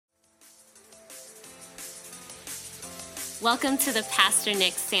Welcome to the Pastor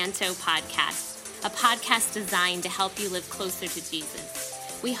Nick Santo podcast, a podcast designed to help you live closer to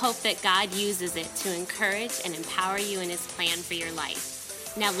Jesus. We hope that God uses it to encourage and empower you in his plan for your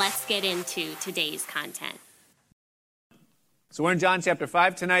life. Now let's get into today's content. So we're in John chapter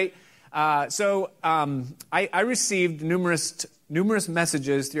 5 tonight. I received numerous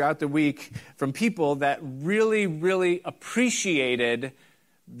messages throughout the week from people that really appreciated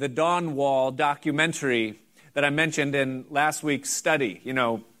the Dawn Wall documentary that I mentioned in last week's study. You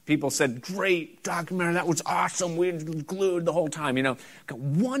know, people said, great documentary, that was awesome, we were glued the whole time. You know, got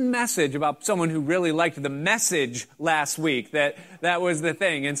one message about someone who really liked the message last week, that was the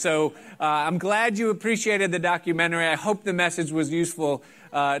thing. And so I'm glad you appreciated the documentary. I hope the message was useful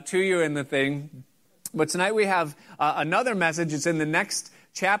to you in the thing. But tonight we have another message. It's in the next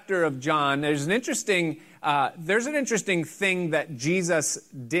chapter of John. There's an interesting thing that Jesus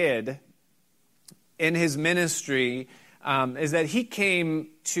did in his ministry, is that he came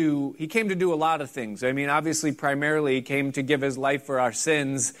to do a lot of things. I mean, obviously, primarily, he came to give his life for our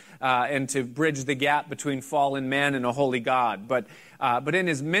sins and to bridge the gap between fallen man and a holy God. But in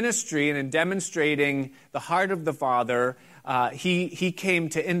his ministry and in demonstrating the heart of the Father, he came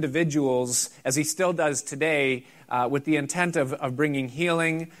to individuals, as he still does today, with the intent of bringing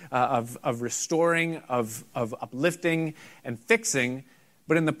healing, of restoring, of uplifting and fixing.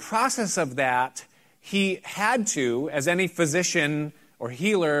 But in the process of that, he had to, as any physician or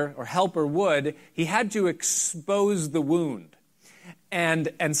healer or helper would, he had to expose the wound. And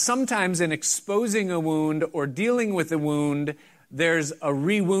sometimes in exposing a wound or dealing with a wound, there's a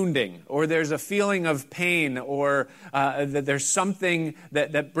re-wounding, or there's a feeling of pain, or that there's something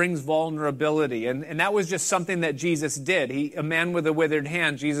that brings vulnerability. And that was just something that Jesus did. A man with a withered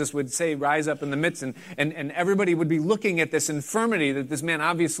hand, Jesus would say, rise up in the midst, and everybody would be looking at this infirmity that this man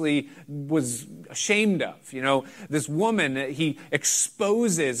obviously was ashamed of. You know, this woman, he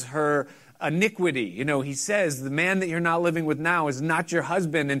exposes her iniquity. You know, he says, the man that you're not living with now is not your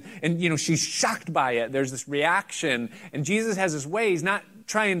husband. And you know, she's shocked by it. There's this reaction. And Jesus has his way. He's not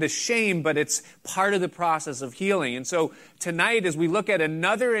trying to shame, but it's part of the process of healing. And so tonight, as we look at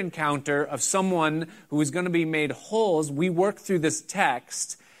another encounter of someone who is going to be made whole, as we work through this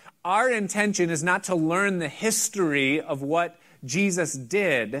text, our intention is not to learn the history of what Jesus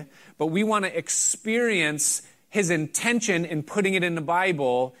did, but we want to experience his intention in putting it in the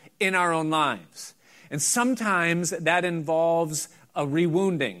Bible in our own lives. And sometimes that involves a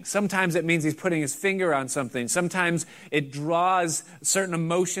rewounding. Sometimes it means he's putting his finger on something. Sometimes it draws certain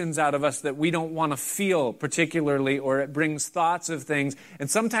emotions out of us that we don't want to feel particularly, or it brings thoughts of things. And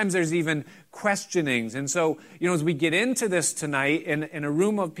sometimes there's even questionings. And so, you know, as we get into this tonight in a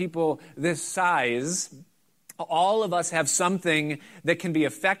room of people this size, all of us have something that can be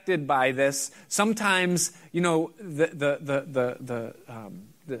affected by this. Sometimes, you know, the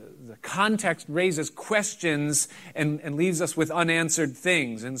context raises questions and leaves us with unanswered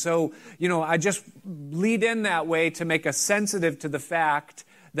things. And so, you know, I just lead in that way to make us sensitive to the fact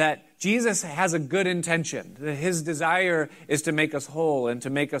that Jesus has a good intention, that his desire is to make us whole and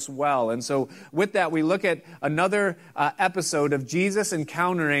to make us well. And so with that, we look at another episode of Jesus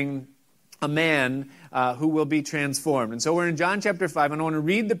encountering a man who will be transformed. And so we're in John chapter 5, and I want to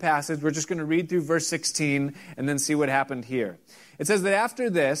read the passage. We're just going to read through verse 16 and then see what happened here. It says that after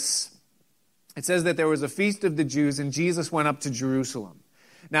this, it says that there was a feast of the Jews, and Jesus went up to Jerusalem.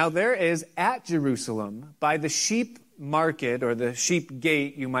 Now there is at Jerusalem, by the sheep market, or the sheep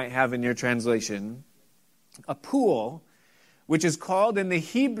gate you might have in your translation, a pool, which is called in the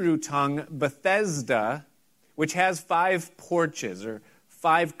Hebrew tongue Bethesda, which has 5 porches, or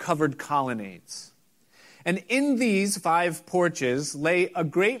 5 covered colonnades. And in these 5 porches lay a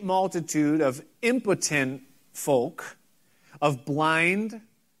great multitude of impotent folk, of blind,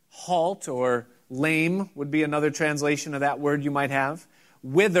 halt, or lame would be another translation of that word you might have,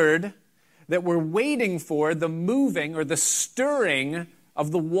 withered, that were waiting for the moving or the stirring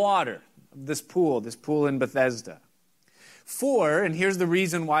of the water of this pool in Bethesda. For, and here's the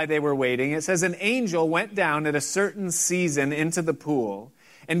reason why they were waiting, it says an angel went down at a certain season into the pool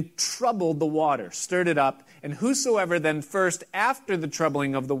and troubled the water, stirred it up, and whosoever then first after the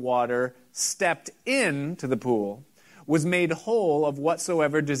troubling of the water stepped into the pool was made whole of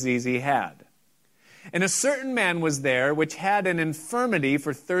whatsoever disease he had. And a certain man was there which had an infirmity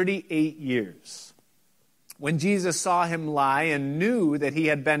for 38 years. When Jesus saw him lie and knew that he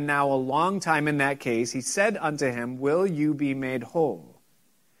had been now a long time in that case, he said unto him, Will you be made whole?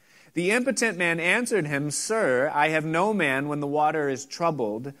 The impotent man answered him, Sir, I have no man when the water is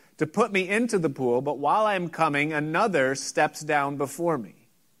troubled to put me into the pool, but while I am coming, another steps down before me.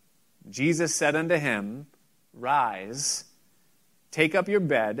 Jesus said unto him, Rise, take up your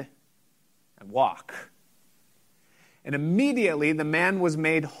bed and walk." And immediately the man was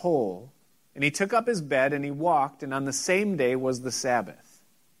made whole, and he took up his bed and he walked, and on the same day was the Sabbath.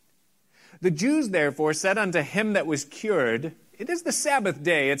 The Jews therefore said unto him that was cured, "It is the Sabbath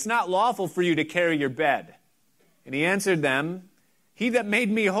day, it's not lawful for you to carry your bed." And he answered them, "He that made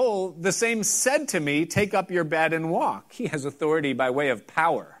me whole, the same said to me, take up your bed and walk." He has authority by way of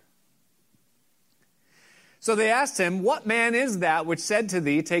power. So they asked him, "What man is that which said to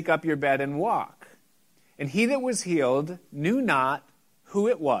thee, take up your bed and walk?" And he that was healed knew not who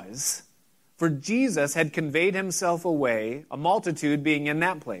it was, for Jesus had conveyed himself away, a multitude being in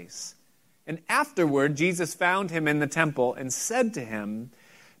that place. And afterward Jesus found him in the temple and said to him,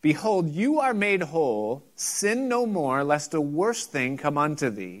 "Behold, you are made whole, sin no more, lest a worse thing come unto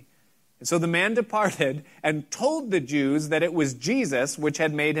thee." And so the man departed and told the Jews that it was Jesus which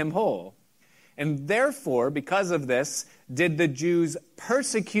had made him whole. And therefore, because of this, did the Jews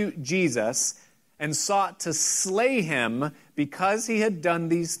persecute Jesus and sought to slay him because he had done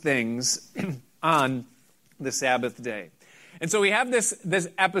these things on the Sabbath day. And so we have this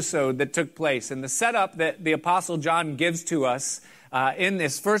episode that took place, and the setup that the Apostle John gives to us in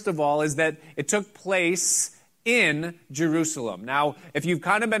this, first of all, is that it took place in Jerusalem. Now, if you've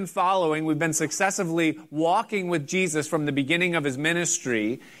kind of been following, we've been successively walking with Jesus from the beginning of his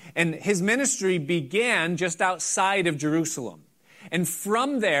ministry, and his ministry began just outside of Jerusalem. And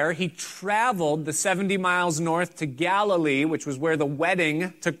from there, he traveled the 70 miles north to Galilee, which was where the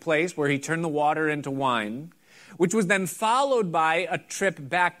wedding took place, where he turned the water into wine, which was then followed by a trip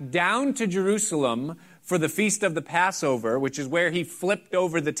back down to Jerusalem for the Feast of the Passover, which is where he flipped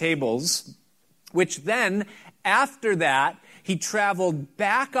over the tables, which then, after that, he traveled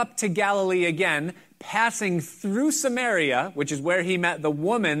back up to Galilee again, passing through Samaria, which is where he met the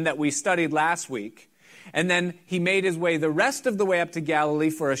woman that we studied last week. And then he made his way the rest of the way up to Galilee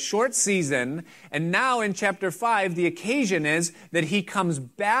for a short season. And now in chapter 5, the occasion is that he comes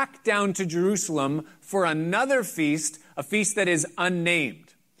back down to Jerusalem for another feast, a feast that is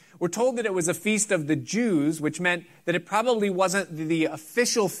unnamed. We're told that it was a feast of the Jews, which meant that it probably wasn't the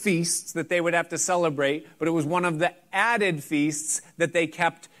official feasts that they would have to celebrate, but it was one of the added feasts that they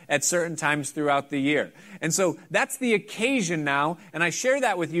kept at certain times throughout the year. And so that's the occasion now, and I share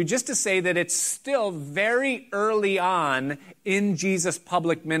that with you just to say that it's still very early on in Jesus'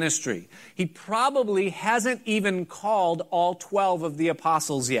 public ministry. He probably hasn't even called all 12 of the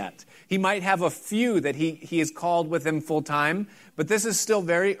apostles yet. He might have a few that he has called with him full time, but this is still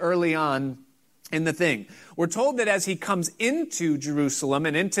very early on in the thing. We're told that as he comes into Jerusalem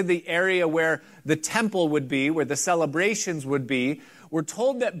and into the area where the temple would be, where the celebrations would be, we're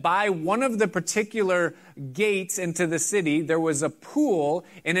told that by one of the particular gates into the city, there was a pool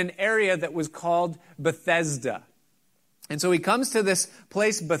in an area that was called Bethesda. And so he comes to this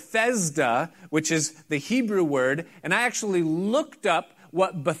place, Bethesda, which is the Hebrew word, and I actually looked up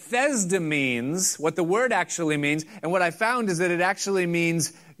what Bethesda means, what the word actually means, and what I found is that it actually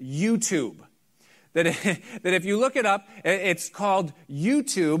means YouTube. That if you look it up, it's called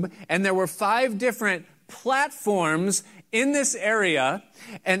YouTube, and there were 5 different platforms in this area,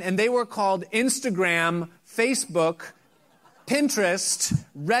 and they were called Instagram, Facebook, Pinterest,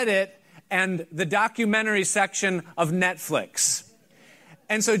 Reddit, and the documentary section of Netflix.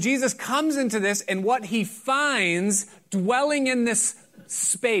 And so Jesus comes into this, and what he finds dwelling in this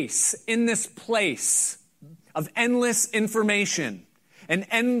space, in this place of endless information and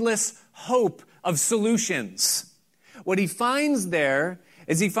endless hope of solutions, what he finds there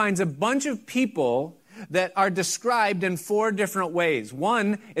is he finds a bunch of people that are described in 4 different ways.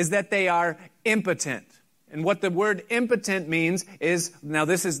 One is that they are impotent. And what the word impotent means is, now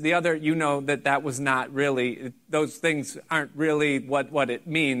this is the other, you know that was not really, those things aren't really what it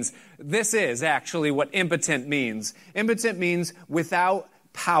means. This is actually what impotent means. Impotent means without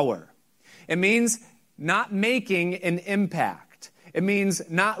power. It means not making an impact. It means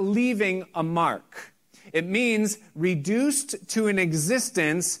not leaving a mark. It means reduced to an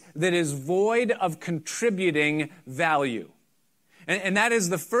existence that is void of contributing value. And that is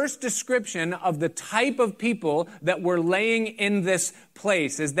the first description of the type of people that were laying in this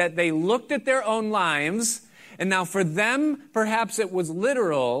place, is that they looked at their own lives, and now for them, perhaps it was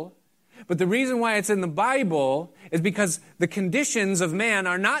literal, but the reason why it's in the Bible is because the conditions of man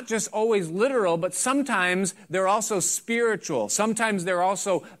are not just always literal, but sometimes they're also spiritual. Sometimes they're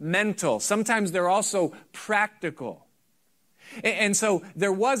also mental. Sometimes they're also practical. And so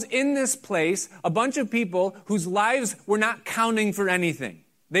there was in this place a bunch of people whose lives were not counting for anything.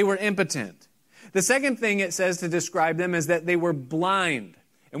 They were impotent. The second thing it says to describe them is that they were blind.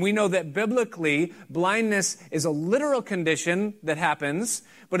 And we know that biblically, blindness is a literal condition that happens,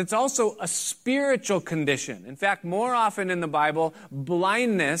 but it's also a spiritual condition. In fact, more often in the Bible,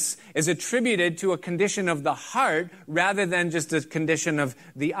 blindness is attributed to a condition of the heart rather than just a condition of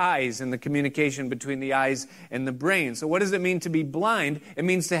the eyes and the communication between the eyes and the brain. So what does it mean to be blind? It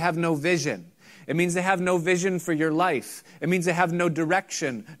means to have no vision. It means to have no vision for your life. It means to have no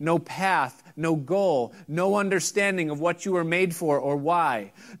direction, no path, no goal, no understanding of what you were made for or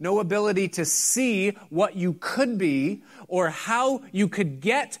why, no ability to see what you could be or how you could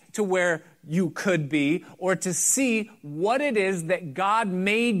get to where you could be, or to see what it is that God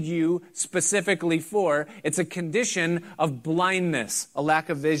made you specifically for. It's a condition of blindness, a lack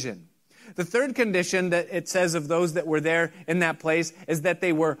of vision. The third condition that it says of those that were there in that place is that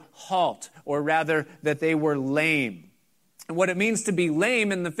they were halt, or rather that they were lame. And what it means to be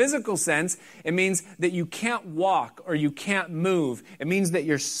lame in the physical sense, it means that you can't walk or you can't move. It means that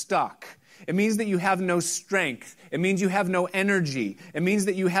you're stuck. It means that you have no strength. It means you have no energy. It means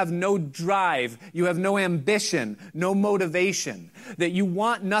that you have no drive. You have no ambition, no motivation. That you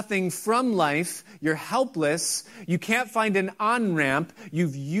want nothing from life. You're helpless. You can't find an on-ramp.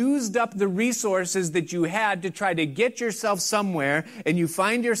 You've used up the resources that you had to try to get yourself somewhere, and you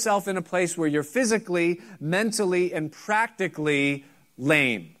find yourself in a place where you're physically, mentally, and practically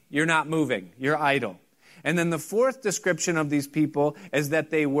lame. You're not moving. You're idle. And then the fourth description of these people is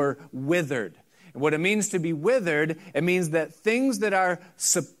that they were withered. And what it means to be withered, it means that things that are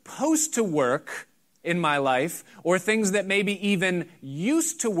supposed to work in my life, or things that maybe even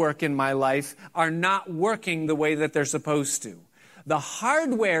used to work in my life, are not working the way that they're supposed to. The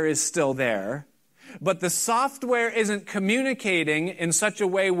hardware is still there, but the software isn't communicating in such a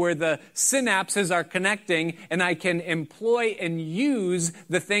way where the synapses are connecting and I can employ and use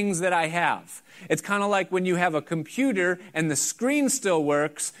the things that I have. It's kind of like when you have a computer and the screen still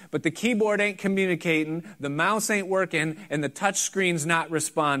works, but the keyboard ain't communicating, the mouse ain't working, and the touch screen's not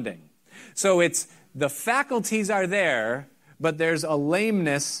responding. So it's the faculties are there, but there's a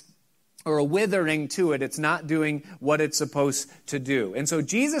lameness or a withering to it. It's not doing what it's supposed to do. And so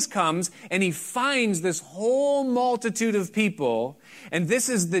Jesus comes and he finds this whole multitude of people, and this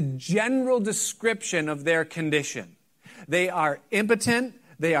is the general description of their condition. They are impotent,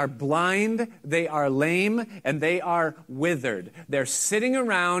 they are blind, they are lame, and they are withered. They're sitting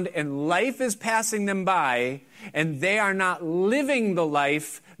around and life is passing them by, and they are not living the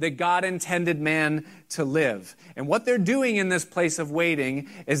life that God intended man to live. And what they're doing in this place of waiting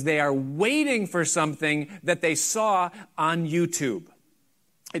is they are waiting for something that they saw on YouTube.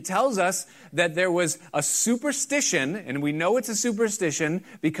 It tells us that there was a superstition, and we know it's a superstition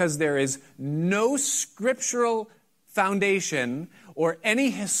because there is no scriptural foundation or any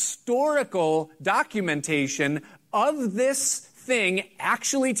historical documentation of this thing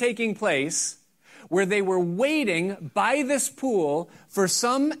actually taking place, where they were waiting by this pool for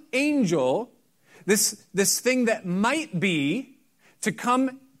some angel, this thing that might be, to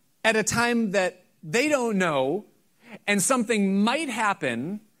come at a time that they don't know, and something might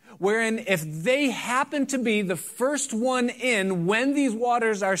happen, wherein if they happen to be the first one in when these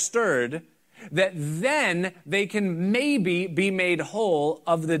waters are stirred, that then they can maybe be made whole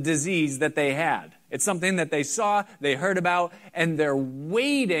of the disease that they had. It's something that they saw, they heard about, and they're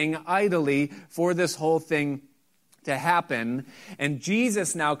waiting idly for this whole thing to happen. And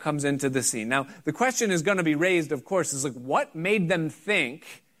Jesus now comes into the scene. Now, the question is going to be raised, of course, is like, what made them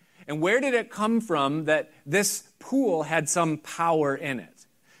think, and where did it come from that this pool had some power in it?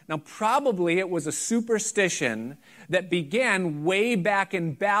 Now, probably it was a superstition that began way back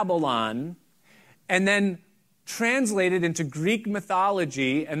in Babylon, and then translated into Greek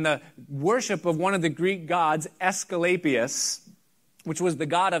mythology and the worship of one of the Greek gods, Asclepius, which was the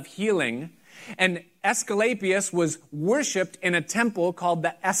god of healing. And Asclepius was worshipped in a temple called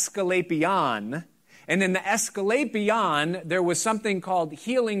the Asclepion. And in the Asclepion, there was something called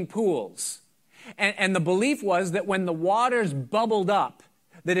healing pools. And the belief was that when the waters bubbled up,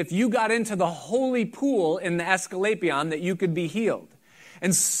 that if you got into the holy pool in the Asclepion, that you could be healed.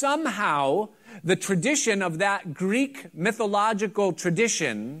 And somehow, the tradition of that Greek mythological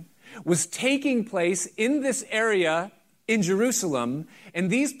tradition was taking place in this area in Jerusalem, and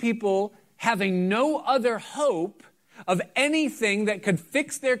these people, having no other hope of anything that could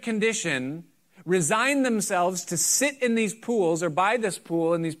fix their condition, resigned themselves to sit in these pools or by this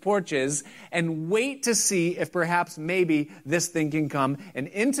pool in these porches and wait to see if perhaps maybe this thing can come. And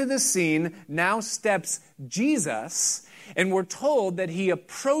into the scene now steps Jesus, and we're told that he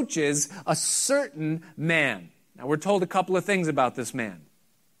approaches a certain man. Now, we're told a couple of things about this man.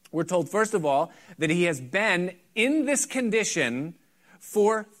 We're told, first of all, that he has been in this condition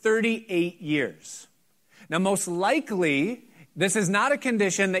for 38 years. Now, most likely, this is not a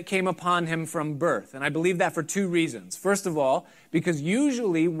condition that came upon him from birth, and I believe that for two reasons. First of all, because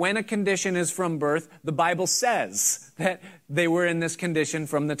usually when a condition is from birth, the Bible says that they were in this condition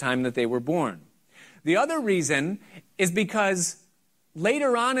from the time that they were born. The other reason is because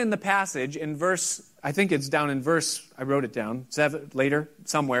later on in the passage, in verse, I think it's down in verse, I wrote it down, later,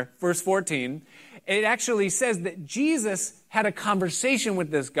 somewhere, verse 14, it actually says that Jesus had a conversation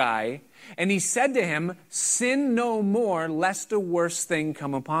with this guy, and he said to him, "Sin no more, lest a worse thing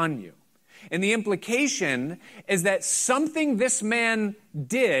come upon you." And the implication is that something this man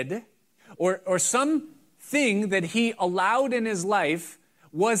did, or something that he allowed in his life,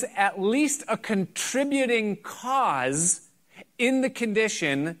 was at least a contributing cause in the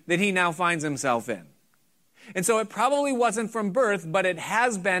condition that he now finds himself in. And so it probably wasn't from birth, but it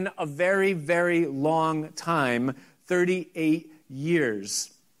has been a very, very long time, 38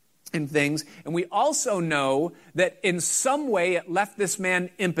 years in things. And we also know that in some way it left this man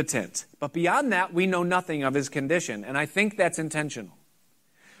impotent. But beyond that, we know nothing of his condition. And I think that's intentional.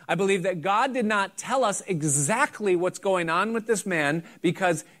 I believe that God did not tell us exactly what's going on with this man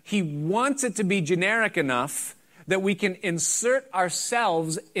because he wants it to be generic enough that we can insert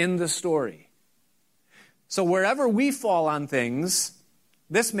ourselves in the story. So wherever we fall on things,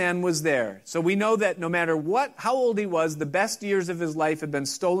 this man was there. So we know that no matter how old he was, the best years of his life had been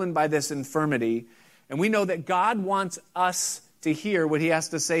stolen by this infirmity. And we know that God wants us to hear what he has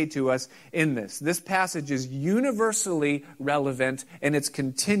to say to us in this. This passage is universally relevant, and it's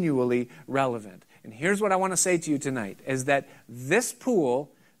continually relevant. And here's what I want to say to you tonight, is that this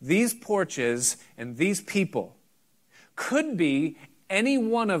pool, these porches, and these people could be any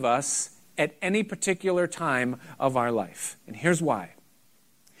one of us at any particular time of our life. And here's why.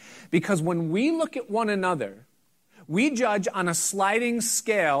 Because when we look at one another, we judge on a sliding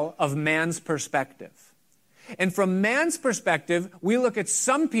scale of man's perspective. And from man's perspective, we look at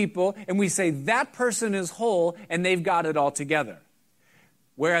some people and we say, that person is whole and they've got it all together.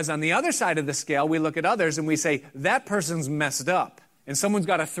 Whereas on the other side of the scale, we look at others and we say, that person's messed up and someone's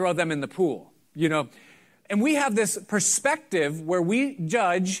got to throw them in the pool, And we have this perspective where we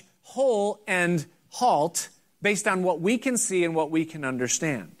judge whole and halt based on what we can see and what we can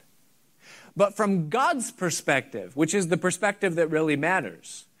understand. But from God's perspective, which is the perspective that really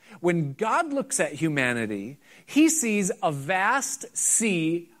matters, when God looks at humanity, he sees a vast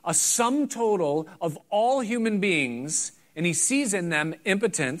sea, a sum total of all human beings, and he sees in them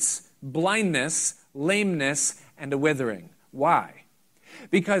impotence, blindness, lameness, and a withering. Why?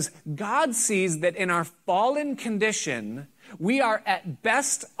 Because God sees that in our fallen condition, we are at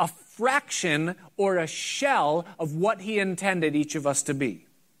best a fraction or a shell of what he intended each of us to be.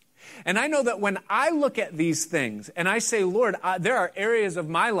 And I know that when I look at these things and I say, Lord, there are areas of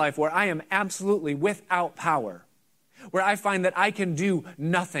my life where I am absolutely without power, where I find that I can do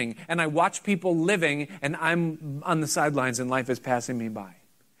nothing, and I watch people living and I'm on the sidelines and life is passing me by.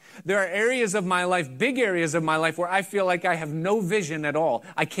 There are areas of my life, big areas of my life, where I feel like I have no vision at all.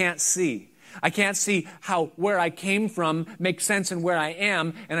 I can't see. I can't see how where I came from makes sense in where I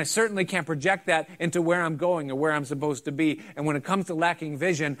am, and I certainly can't project that into where I'm going or where I'm supposed to be. And when it comes to lacking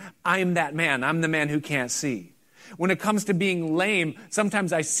vision, I'm that man. I'm the man who can't see. When it comes to being lame,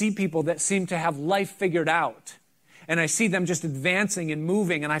 sometimes I see people that seem to have life figured out, and I see them just advancing and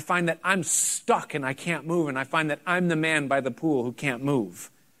moving, and I find that I'm stuck and I can't move, and I find that I'm the man by the pool who can't move.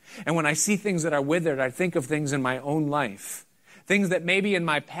 And when I see things that are withered, I think of things in my own life. Things that maybe in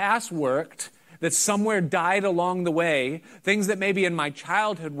my past worked, that somewhere died along the way. Things that maybe in my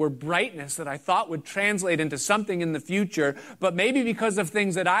childhood were brightness that I thought would translate into something in the future. But maybe because of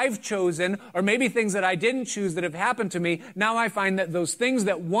things that I've chosen, or maybe things that I didn't choose that have happened to me, now I find that those things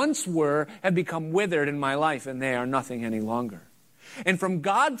that once were have become withered in my life, and they are nothing any longer. And from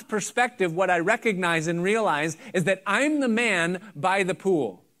God's perspective, what I recognize and realize is that I'm the man by the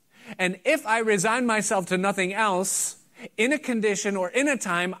pool. And if I resign myself to nothing else, in a condition or in a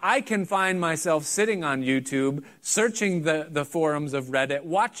time, I can find myself sitting on YouTube, searching the forums of Reddit,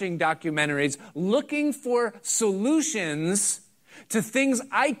 watching documentaries, looking for solutions to things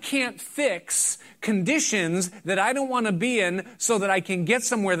I can't fix, conditions that I don't want to be in, so that I can get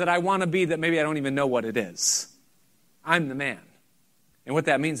somewhere that I want to be that maybe I don't even know what it is. I'm the man. And what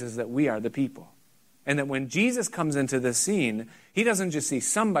that means is that we are the people. And that when Jesus comes into the scene, he doesn't just see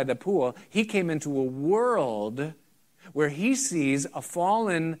some by the pool. He came into a world where he sees a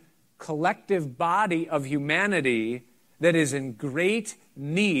fallen collective body of humanity that is in great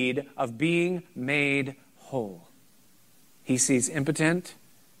need of being made whole. He sees impotent,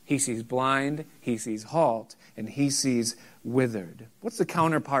 he sees blind, he sees halt, and he sees withered. What's the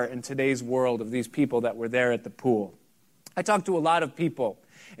counterpart in today's world of these people that were there at the pool? I talk to a lot of people,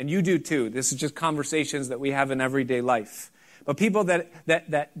 and you do too. This is just conversations that we have in everyday life. But people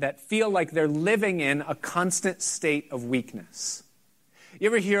that feel like they're living in a constant state of weakness. You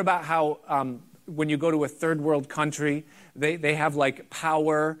ever hear about how when you go to a third world country, they have like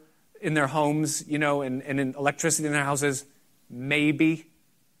power in their homes, you know, and in electricity in their houses? Maybe.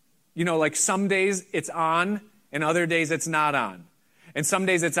 You know, like some days it's on and other days it's not on. And some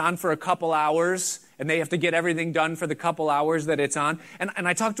days it's on for a couple hours and they have to get everything done for the couple hours that it's on. And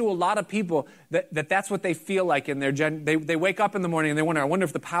I talk to a lot of people that's what they feel like in their they wake up in the morning and they wonder, I wonder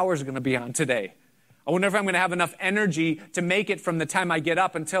if the power is going to be on today. I wonder if I'm going to have enough energy to make it from the time I get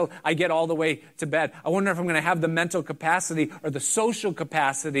up until I get all the way to bed. I wonder if I'm going to have the mental capacity or the social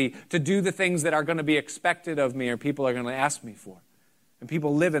capacity to do the things that are going to be expected of me or people are going to ask me for. And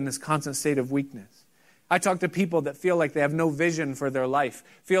people live in this constant state of weakness. I talk to people that feel like they have no vision for their life,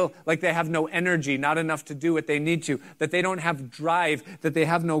 feel like they have no energy, not enough to do what they need to, that they don't have drive, that they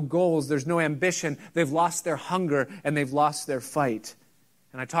have no goals, there's no ambition, they've lost their hunger, and they've lost their fight.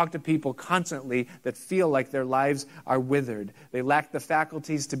 And I talk to people constantly that feel like their lives are withered. They lack the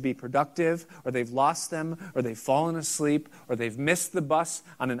faculties to be productive, or they've lost them, or they've fallen asleep, or they've missed the bus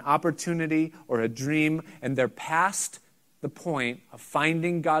on an opportunity or a dream, and they're past the point of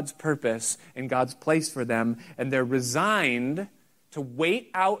finding God's purpose and God's place for them, and they're resigned to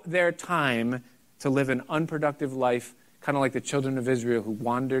wait out their time to live an unproductive life, kind of like the children of Israel who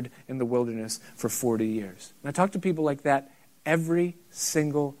wandered in the wilderness for 40 years. And I talk to people like that every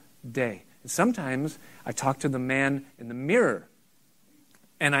single day. And sometimes I talk to the man in the mirror,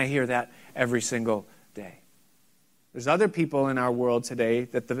 and I hear that every single day. There's other people in our world today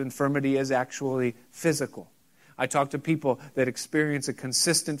that the infirmity is actually physical. I talk to people that experience a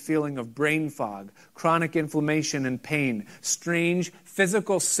consistent feeling of brain fog, chronic inflammation and pain, strange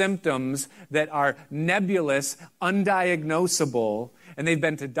physical symptoms that are nebulous, undiagnosable, and they've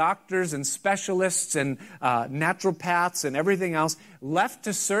been to doctors and specialists and naturopaths and everything else, left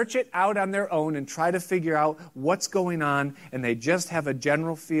to search it out on their own and try to figure out what's going on, and they just have a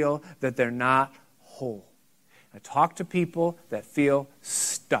general feel that they're not whole. I talk to people that feel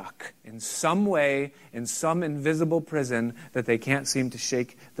stuck in some way, in some invisible prison that they can't seem to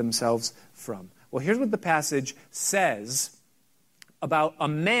shake themselves from. Well, here's what the passage says about a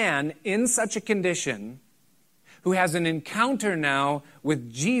man in such a condition who has an encounter now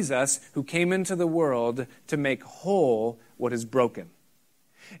with Jesus, who came into the world to make whole what is broken.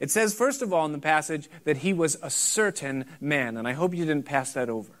 It says, first of all, in the passage, that he was a certain man, and I hope you didn't pass that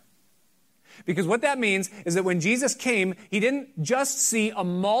over. Because what that means is that when Jesus came, he didn't just see a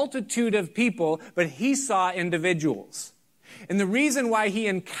multitude of people, but he saw individuals. And the reason why he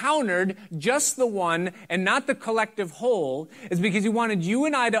encountered just the one and not the collective whole is because he wanted you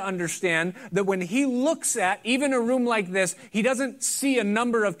and I to understand that when he looks at even a room like this, he doesn't see a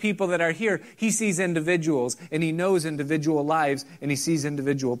number of people that are here. He sees individuals, and he knows individual lives, and he sees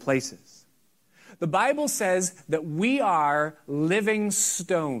individual places. The Bible says that we are living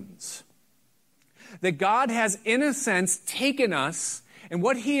stones. That God has, in a sense, taken us, and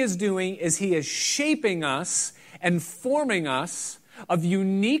what he is doing is he is shaping us and forming us of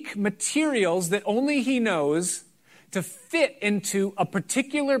unique materials that only he knows to fit into a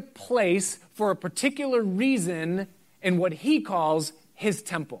particular place for a particular reason in what he calls his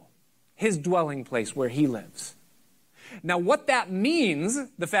temple, his dwelling place where he lives. Now, what that means,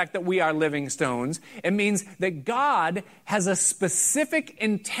 the fact that we are living stones, it means that God has a specific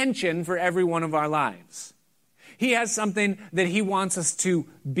intention for every one of our lives. He has something that he wants us to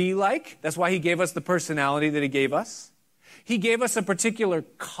be like. That's why he gave us the personality that he gave us. He gave us a particular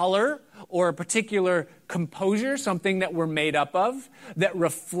color or a particular composure, something that we're made up of, that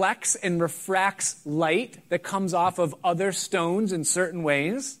reflects and refracts light that comes off of other stones in certain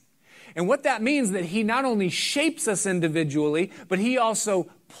ways. And what that means is that he not only shapes us individually, but he also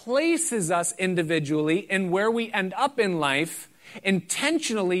places us individually in where we end up in life,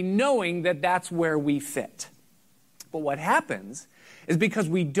 intentionally knowing that that's where we fit. But what happens is because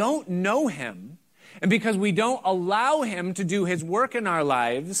we don't know him, and because we don't allow him to do his work in our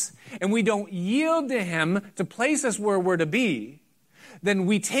lives, and we don't yield to him to place us where we're to be, then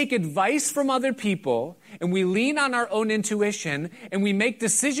we take advice from other people, and we lean on our own intuition, and we make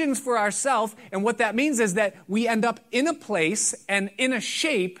decisions for ourselves. And what that means is that we end up in a place and in a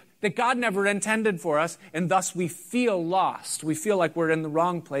shape that God never intended for us, and thus we feel lost. We feel like we're in the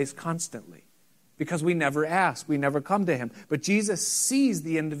wrong place constantly because we never ask, we never come to him. But Jesus sees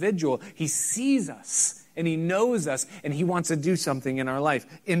the individual. He sees us, and he knows us, and he wants to do something in our life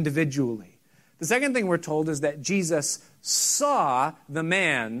individually. The second thing we're told is that Jesus saw the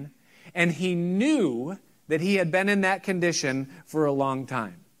man, and he knew that he had been in that condition for a long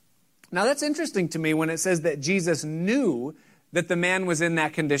time. Now, that's interesting to me when it says that Jesus knew that the man was in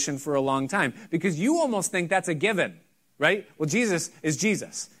that condition for a long time, because you almost think that's a given, right? Well, Jesus is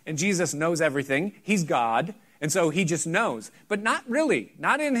Jesus, and Jesus knows everything. He's God, and so he just knows. But not really.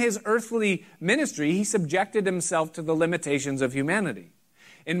 Not in his earthly ministry. He subjected himself to the limitations of humanity.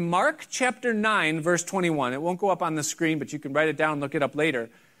 In Mark chapter 9, verse 21, it won't go up on the screen, but you can write it down and look it up later.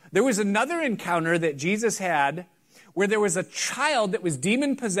 There was another encounter that Jesus had where there was a child that was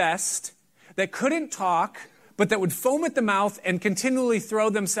demon-possessed, that couldn't talk, but that would foam at the mouth and continually throw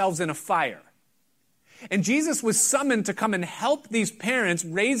themselves in a fire. And Jesus was summoned to come and help these parents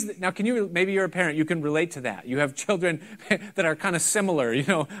raise... Now, maybe you're a parent, you can relate to that. You have children that are kind of similar, I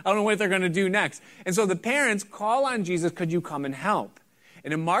don't know what they're going to do next. And so the parents call on Jesus, could you come and help?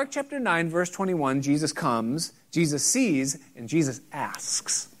 And in Mark chapter 9, verse 21, Jesus comes, Jesus sees, and Jesus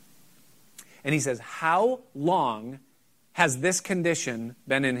asks. And he says, how long has this condition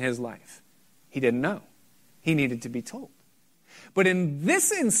been in his life? He didn't know. He needed to be told. But in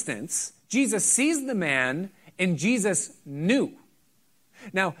this instance, Jesus sees the man, and Jesus knew.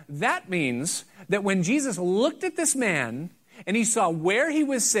 Now, that means that when Jesus looked at this man, and he saw where he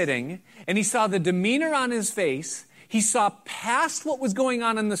was sitting, and he saw the demeanor on his face, he saw past what was going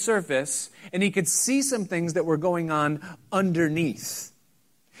on the surface, and he could see some things that were going on underneath.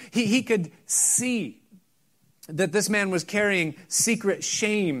 He could see that this man was carrying secret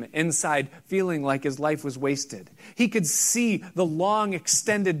shame inside, feeling like his life was wasted. He could see the long,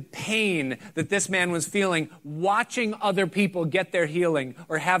 extended pain that this man was feeling, watching other people get their healing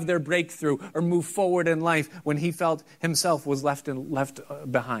or have their breakthrough or move forward in life when he felt himself was left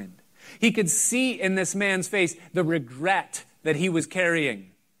behind. He could see in this man's face the regret that he was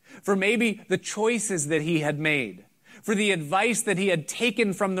carrying for maybe the choices that he had made, for the advice that he had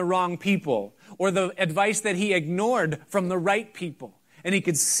taken from the wrong people, or the advice that he ignored from the right people. And he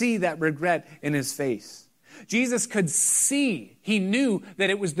could see that regret in his face. Jesus could see, he knew that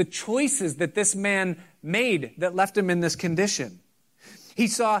it was the choices that this man made that left him in this condition. He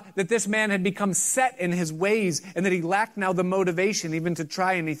saw that this man had become set in his ways and that he lacked now the motivation even to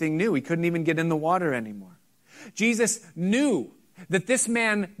try anything new. He couldn't even get in the water anymore. Jesus knew that this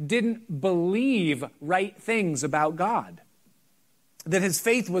man didn't believe right things about God, that his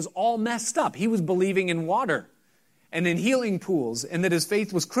faith was all messed up. He was believing in water and in healing pools, and that his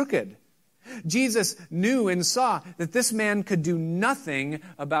faith was crooked. Jesus knew and saw that this man could do nothing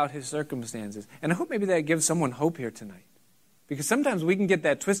about his circumstances. And I hope maybe that gives someone hope here tonight, because sometimes we can get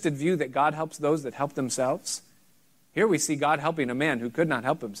that twisted view that God helps those that help themselves. Here we see God helping a man who could not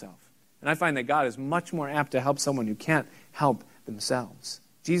help himself. And I find that God is much more apt to help someone who can't help themselves.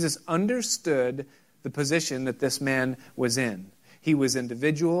 Jesus understood the position that this man was in. He was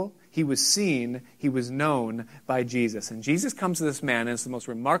individual, he was seen, he was known by Jesus. And Jesus comes to this man, and it's the most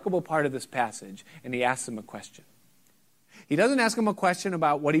remarkable part of this passage, and he asks him a question. He doesn't ask him a question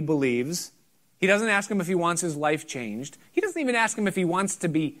about what he believes. He doesn't ask him if he wants his life changed. He doesn't even ask him if he wants to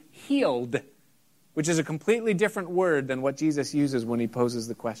be healed, which is a completely different word than what Jesus uses when he poses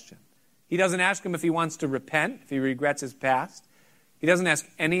the question. He doesn't ask him if he wants to repent, if he regrets his past. He doesn't ask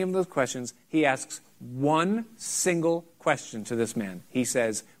any of those questions. He asks one single question to this man. He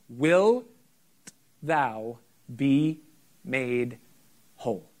says, "Will thou be made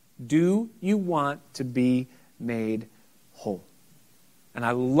whole?" Do you want to be made whole? And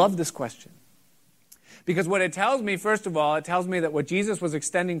I love this question, because what it tells me, first of all, it tells me that what Jesus was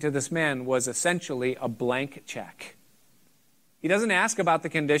extending to this man was essentially a blank check. He doesn't ask about the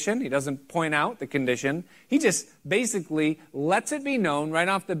condition. He doesn't point out the condition. He just basically lets it be known right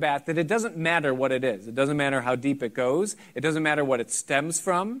off the bat that it doesn't matter what it is. It doesn't matter how deep it goes. It doesn't matter what it stems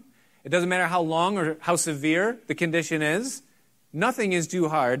from. It doesn't matter how long or how severe the condition is. Nothing is too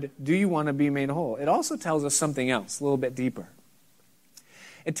hard. Do you want to be made whole? It also tells us something else, a little bit deeper.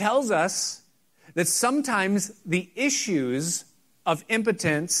 It tells us that sometimes the issues of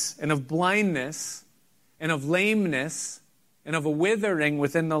impotence and of blindness and of lameness and of a withering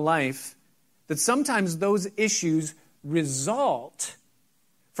within the life, that sometimes those issues result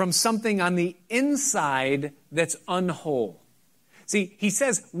from something on the inside that's unwhole. See, he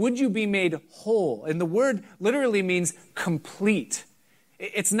says, would you be made whole? And the word literally means complete.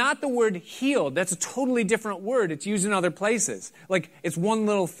 It's not the word healed. That's a totally different word. It's used in other places. Like, it's one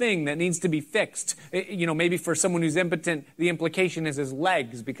little thing that needs to be fixed. Maybe for someone who's impotent, the implication is his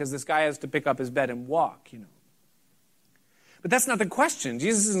legs, because this guy has to pick up his bed and walk, But that's not the question.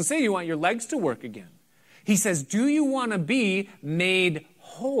 Jesus doesn't say you want your legs to work again. He says, do you want to be made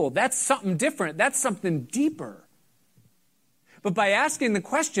whole? That's something different. That's something deeper. But by asking the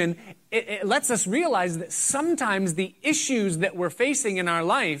question, it lets us realize that sometimes the issues that we're facing in our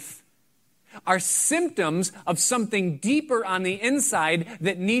life are symptoms of something deeper on the inside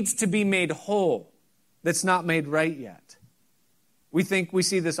that needs to be made whole, that's not made right yet. We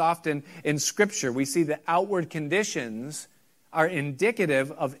see this often in Scripture. We see that outward conditions are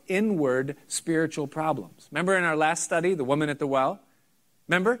indicative of inward spiritual problems. Remember in our last study, the woman at the well?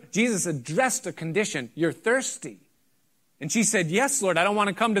 Remember? Jesus addressed a condition. You're thirsty. And she said, yes, Lord, I don't want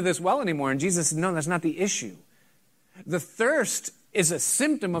to come to this well anymore. And Jesus said, no, that's not the issue. The thirst is a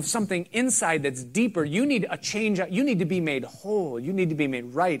symptom of something inside that's deeper. You need a change. You need to be made whole. You need to be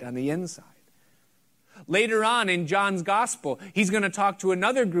made right on the inside. Later on in John's gospel, he's going to talk to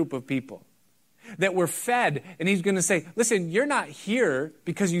another group of people that were fed. And he's going to say, listen, you're not here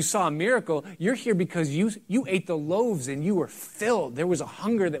because you saw a miracle. You're here because you ate the loaves and you were filled. There was a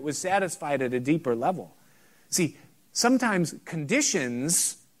hunger that was satisfied at a deeper level. See, sometimes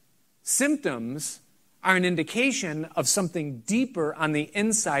conditions, symptoms, are an indication of something deeper on the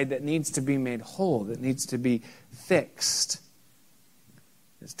inside that needs to be made whole, that needs to be fixed.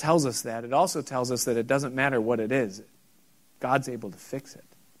 It tells us that. It also tells us that it doesn't matter what it is. God's able to fix it.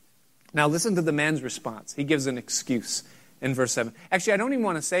 Now listen to the man's response. He gives an excuse in verse 7. Actually, I don't even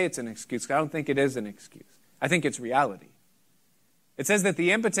want to say it's an excuse, because I don't think it is an excuse. I think it's reality. It says that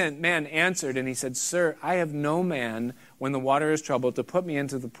the impotent man answered and he said, Sir, I have no man when the water is troubled to put me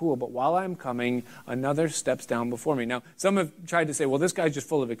into the pool, but while I'm coming, another steps down before me. Now, some have tried to say, well, this guy's just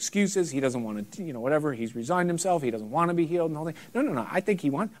full of excuses. He doesn't want to, whatever. He's resigned himself. He doesn't want to be healed and all that. No. I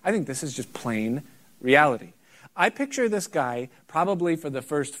think this is just plain reality. I picture this guy probably for the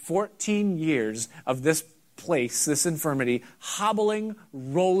first 14 years of this place, this infirmity, hobbling,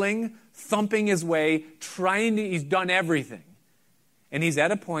 rolling, thumping his way, he's done everything. And he's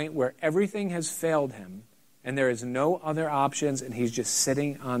at a point where everything has failed him, and there is no other options, and he's just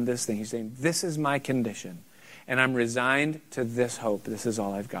sitting on this thing. He's saying, this is my condition, and I'm resigned to this hope. This is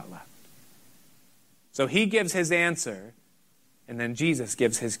all I've got left. So he gives his answer, and then Jesus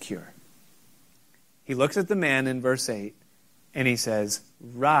gives his cure. He looks at the man in verse 8, and he says,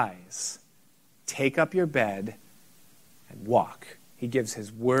 Rise, take up your bed, and walk. He gives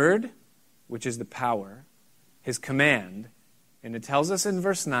his word, which is the power, his command. And it tells us in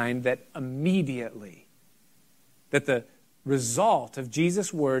verse 9 that immediately, that the result of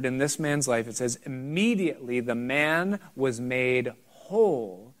Jesus' word in this man's life, it says, immediately the man was made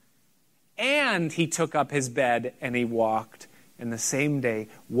whole, and he took up his bed and he walked. And the same day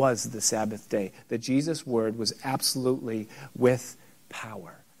was the Sabbath day. That Jesus' word was absolutely with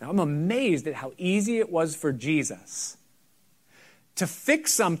power. Now I'm amazed at how easy it was for Jesus to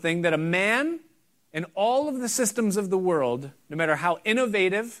fix something that a man in all of the systems of the world, no matter how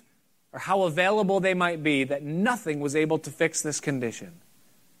innovative or how available they might be, that nothing was able to fix this condition.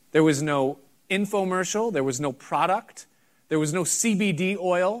 There was no infomercial, there was no product, there was no CBD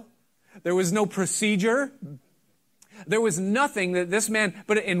oil, there was no procedure, there was nothing that this man,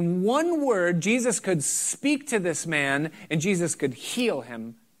 but in one word, Jesus could speak to this man and Jesus could heal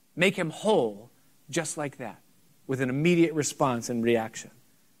him, make him whole, just like that, with an immediate response and reaction.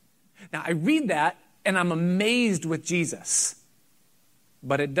 Now, I read that, and I'm amazed with Jesus,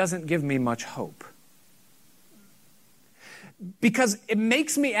 but it doesn't give me much hope. Because it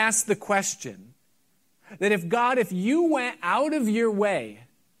makes me ask the question that if you went out of your way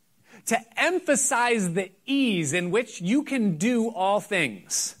to emphasize the ease in which you can do all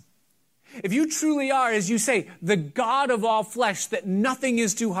things, if you truly are, as you say, the God of all flesh, that nothing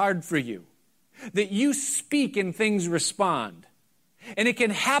is too hard for you, that you speak and things respond, and it can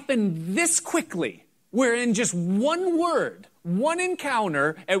happen this quickly, where in just one word, one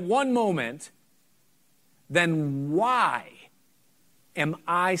encounter at one moment, then why am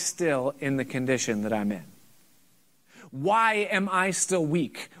I still in the condition that I'm in? Why am I still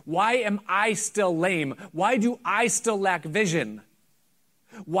weak? Why am I still lame? Why do I still lack vision?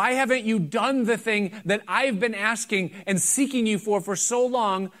 Why haven't you done the thing that I've been asking and seeking you for so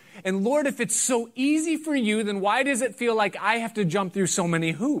long? And Lord, if it's so easy for you, then why does it feel like I have to jump through so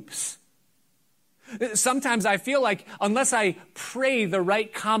many hoops? Sometimes I feel like unless I pray the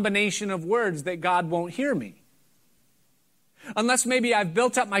right combination of words, that God won't hear me. Unless maybe I've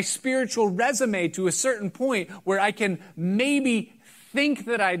built up my spiritual resume to a certain point where I can maybe think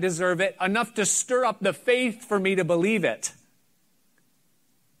that I deserve it enough to stir up the faith for me to believe it.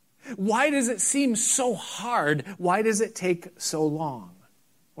 Why does it seem so hard? Why does it take so long? I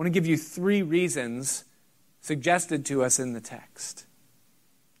want to give you 3 reasons suggested to us in the text.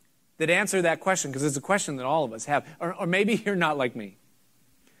 that answer that question, because it's a question that all of us have. Or maybe you're not like me.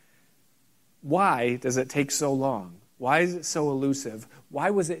 Why does it take so long? Why is it so elusive? Why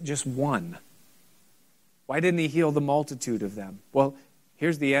was it just one? Why didn't he heal the multitude of them? Well,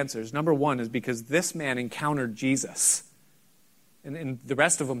 here's the answers. Number one is because this man encountered Jesus, and the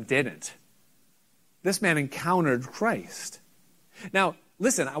rest of them didn't. This man encountered Christ. Now,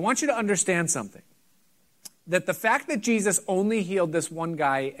 listen, I want you to understand something. That the fact that Jesus only healed this one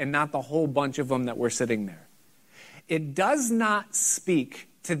guy and not the whole bunch of them that were sitting there, it does not speak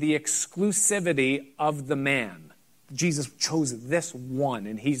to the exclusivity of the man. Jesus chose this one,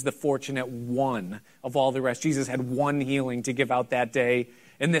 and he's the fortunate one of all the rest. Jesus had one healing to give out that day,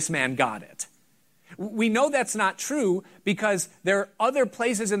 and this man got it. We know that's not true because there are other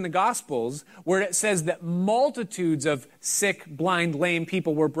places in the Gospels where it says that multitudes of sick, blind, lame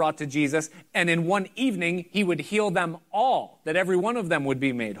people were brought to Jesus, and in one evening he would heal them all, that every one of them would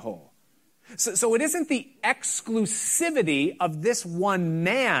be made whole. So it isn't the exclusivity of this one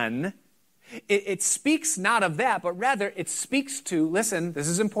man. It speaks not of that, but rather it speaks to, listen, this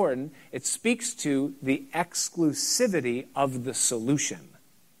is important, it speaks to the exclusivity of the solution.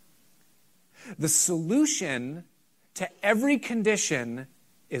 The solution to every condition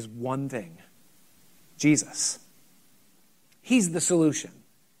is one thing: Jesus. He's the solution.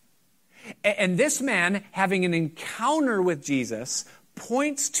 And this man, having an encounter with Jesus,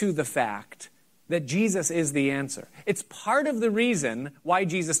 points to the fact that Jesus is the answer. It's part of the reason why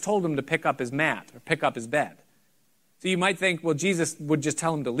Jesus told him to pick up his mat or pick up his bed. So you might think, well, Jesus would just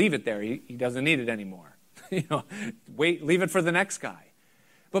tell him to leave it there. He doesn't need it anymore. Wait, leave it for the next guy.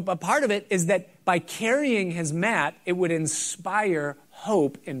 But part of it is that by carrying his mat, it would inspire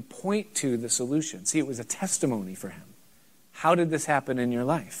hope and point to the solution. See, it was a testimony for him. How did this happen in your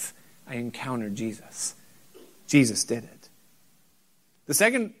life? I encountered Jesus. Jesus did it. The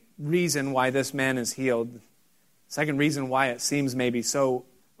second reason why this man is healed, second reason why it seems maybe so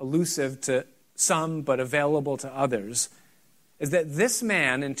elusive to some but available to others, is that this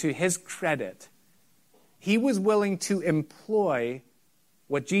man, and to his credit, he was willing to employ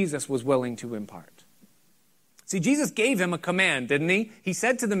what Jesus was willing to impart. See, Jesus gave him a command, didn't he? He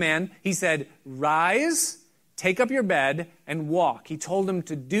said to the man, he said, rise, take up your bed, and walk. He told him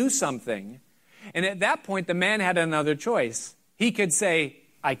to do something. And at that point, the man had another choice. He could say,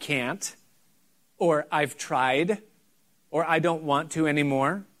 I can't, or I've tried, or I don't want to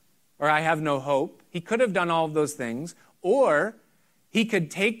anymore, or I have no hope. He could have done all of those things, or he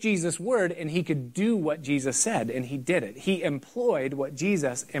could take Jesus' word and he could do what Jesus said, and he did it. He employed what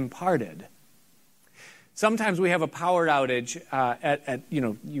Jesus imparted. Sometimes we have a power outage at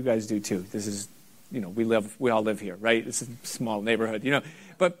you guys do too. This is, we all live here, right? It's a small neighborhood,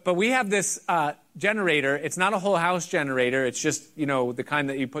 But we have this generator. It's not a whole house generator. It's just, the kind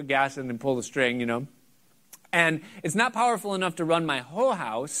that you put gas in and pull the string, And it's not powerful enough to run my whole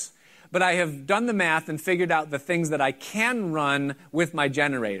house, but I have done the math and figured out the things that I can run with my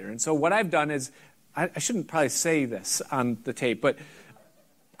generator. And so what I've done is, I shouldn't probably say this on the tape, but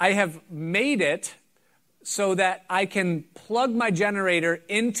I have made it so that I can plug my generator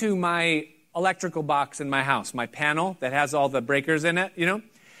into my electrical box in my house, my panel that has all the breakers in it,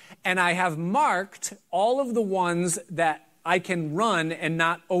 And I have marked all of the ones that I can run and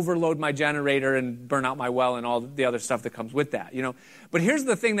not overload my generator and burn out my well and all the other stuff that comes with that, But here's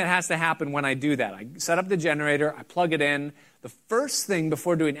the thing that has to happen when I do that. I set up the generator, I plug it in. The first thing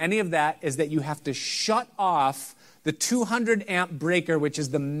before doing any of that is that you have to shut off the 200 amp breaker, which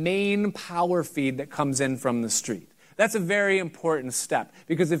is the main power feed that comes in from the street. That's a very important step,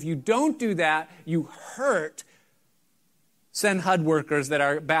 because if you don't do that, you hurt send HUD workers that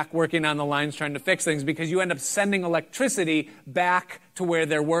are back working on the lines trying to fix things, because you end up sending electricity back to where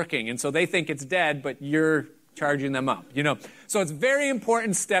they're working. And so they think it's dead, but you're charging them up, So it's a very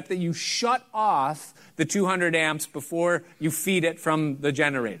important step that you shut off the 200 amps before you feed it from the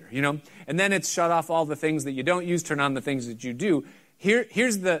generator, And then it's shut off all the things that you don't use, turn on the things that you do.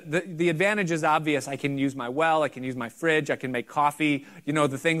 Here's the advantage is obvious. I can use my well, I can use my fridge, I can make coffee,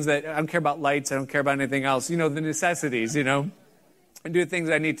 the things that, I don't care about lights, I don't care about anything else, the necessities, and do the things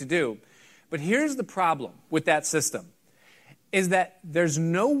I need to do. But here's the problem with that system, is that there's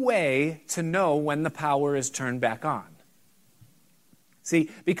no way to know when the power is turned back on. See,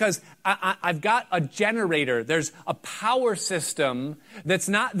 because I've got a generator, there's a power system that's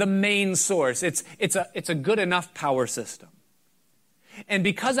not the main source, it's a good enough power system. And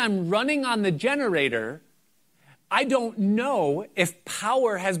because I'm running on the generator, I don't know if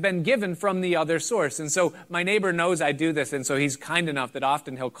power has been given from the other source. And so my neighbor knows I do this, and so he's kind enough that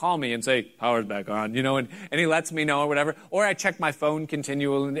often he'll call me and say, power's back on, and he lets me know or whatever. Or I check my phone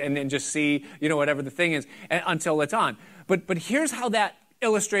continually and just see, whatever the thing is until it's on. But here's how that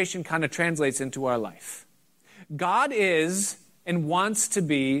illustration kind of translates into our life. God is and wants to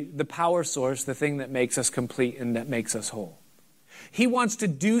be the power source, the thing that makes us complete and that makes us whole. He wants to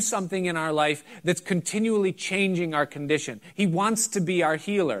do something in our life that's continually changing our condition. He wants to be our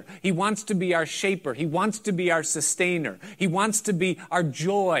healer. He wants to be our shaper. He wants to be our sustainer. He wants to be our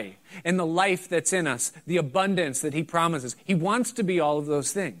joy in the life that's in us, the abundance that he promises. He wants to be all of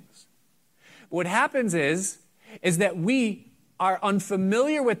those things. What happens is that we are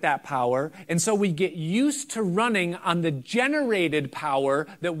unfamiliar with that power, and so we get used to running on the generated power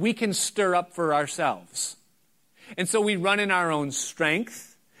that we can stir up for ourselves. And so we run in our own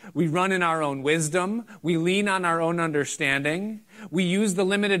strength, we run in our own wisdom, we lean on our own understanding, we use the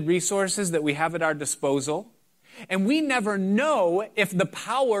limited resources that we have at our disposal, and we never know if the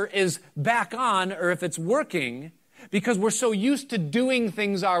power is back on or if it's working because we're so used to doing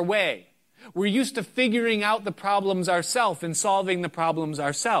things our way. We're used to figuring out the problems ourselves and solving the problems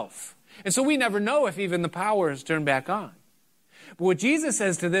ourselves. And so we never know if even the power is turned back on. But what Jesus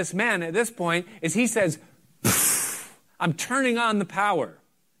says to this man at this point is he says, I'm turning on the power.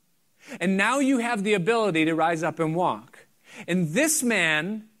 And now you have the ability to rise up and walk. And this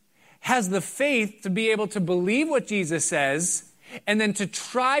man has the faith to be able to believe what Jesus says and then to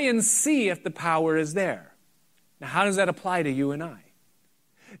try and see if the power is there. Now, how does that apply to you and I?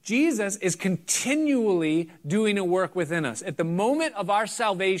 Jesus is continually doing a work within us. At the moment of our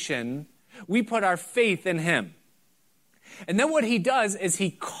salvation, we put our faith in him. And then what he does is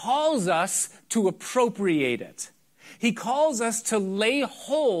he calls us to appropriate it. He calls us to lay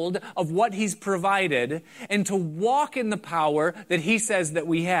hold of what he's provided and to walk in the power that he says that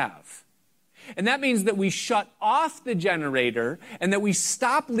we have. And that means that we shut off the generator and that we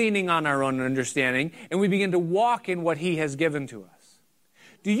stop leaning on our own understanding and we begin to walk in what he has given to us.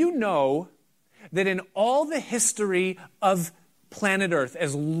 Do you know that in all the history of planet Earth,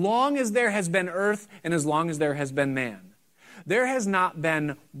 as long as there has been Earth and as long as there has been man, there has not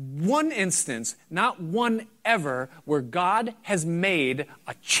been one instance, not one ever, where God has made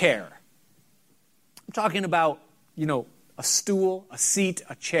a chair. I'm talking about, a stool, a seat,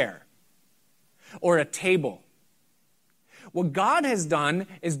 a chair, or a table. What God has done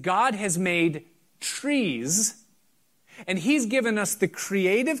is God has made trees, and he's given us the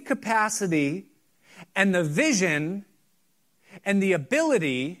creative capacity and the vision and the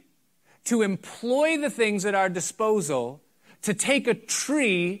ability to employ the things at our disposal to take a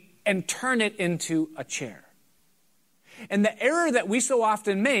tree and turn it into a chair. And the error that we so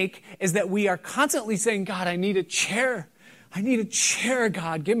often make is that we are constantly saying, God, I need a chair. I need a chair,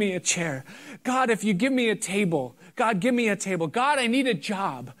 God. Give me a chair. God, if you give me a table, God, give me a table. God, I need a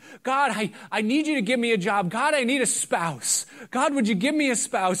job. God, I need you to give me a job. God, I need a spouse. God, would you give me a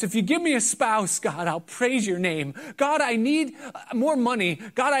spouse? If you give me a spouse, God, I'll praise your name. God, I need more money.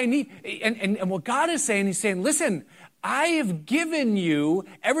 God, I need... And what God is saying, he's saying, listen, I have given you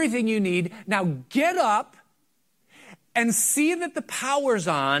everything you need. Now get up and see that the power's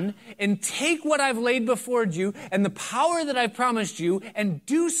on and take what I've laid before you and the power that I've promised you and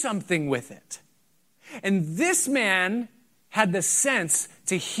do something with it. And this man had the sense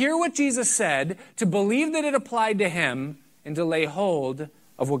to hear what Jesus said, to believe that it applied to him, and to lay hold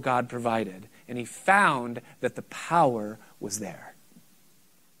of what God provided. And he found that the power was there.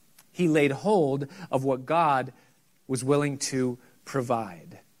 He laid hold of what God was willing to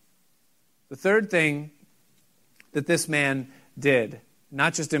provide. The third thing that this man did,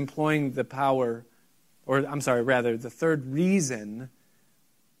 not just employing the power, the third reason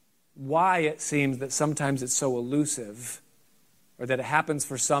why it seems that sometimes it's so elusive, or that it happens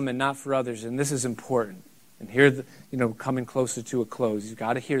for some and not for others, and this is important. And here, coming closer to a close, you've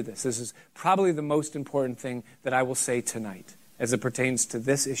got to hear this. This is probably the most important thing that I will say tonight as it pertains to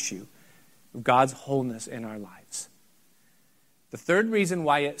this issue of God's wholeness in our lives. The third reason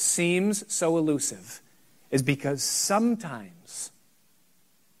why it seems so elusive is because sometimes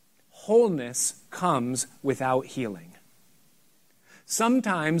wholeness comes without healing.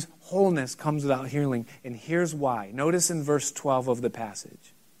 Sometimes wholeness comes without healing, and here's why. Notice in verse 12 of the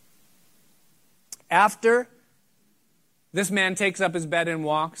passage. After this man takes up his bed and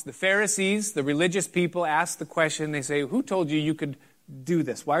walks, the Pharisees, the religious people, ask the question. They say, who told you could do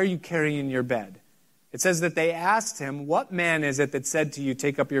this? Why are you carrying your bed? It says that they asked him, what man is it that said to you,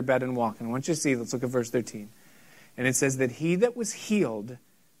 take up your bed and walk? And I want you to see, let's look at verse 13. And it says that he that was healed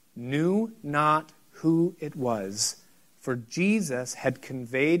knew not who it was, for Jesus had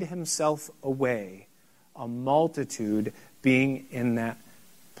conveyed himself away, a multitude being in that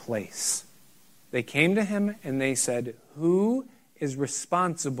place. They came to him and they said, "Who is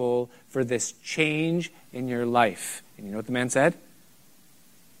responsible for this change in your life?" And you know what the man said?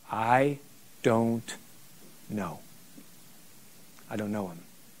 "I don't know. I don't know him.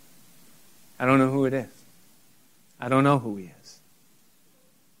 I don't know who it is. I don't know who he is.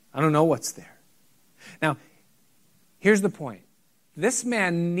 I don't know what's there." Now, here's the point. This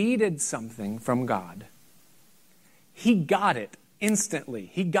man needed something from God. He got it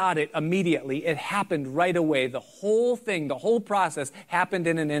instantly. He got it immediately. It happened right away. The whole thing, the whole process happened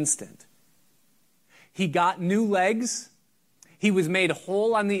in an instant. He got new legs. He was made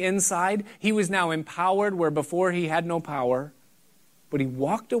whole on the inside. He was now empowered where before he had no power. But he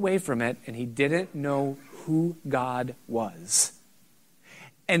walked away from it and he didn't know who God was.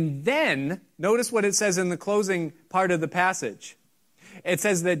 And then, notice what it says in the closing part of the passage. It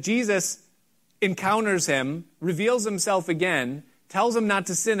says that Jesus encounters him, reveals himself again, tells him not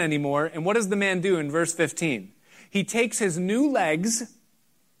to sin anymore. And what does the man do in verse 15? He takes his new legs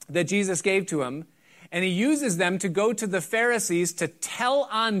that Jesus gave to him, and he uses them to go to the Pharisees to tell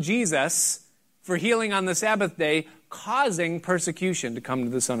on Jesus for healing on the Sabbath day, causing persecution to come to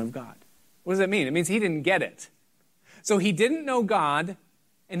the Son of God. What does that mean? It means he didn't get it. So he didn't know God,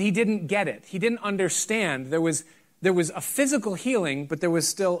 and he didn't get it. He didn't understand. There was a physical healing, but there was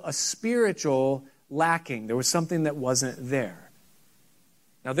still a spiritual lacking. There was something that wasn't there.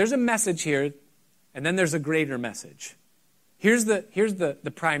 Now there's a message here, and then there's a greater message. Here's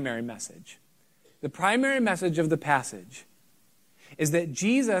the primary message. The primary message of the passage is that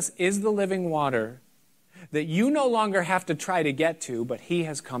Jesus is the living water that you no longer have to try to get to, but he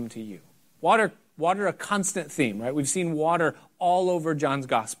has come to you. Water, a constant theme, right? We've seen water all over John's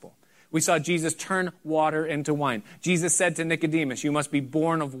gospel. We saw Jesus turn water into wine. Jesus said to Nicodemus, "You must be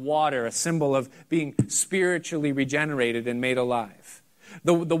born of water," a symbol of being spiritually regenerated and made alive.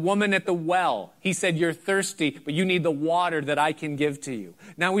 The woman at the well, he said, "You're thirsty, but you need the water that I can give to you."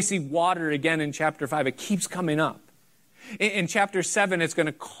 Now we see water again in chapter 5. It keeps coming up. In chapter 7, it's going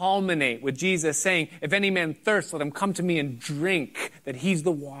to culminate with Jesus saying, "If any man thirsts, let him come to me and drink," that he's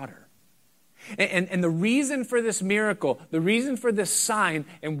the water. And the reason for this miracle, the reason for this sign,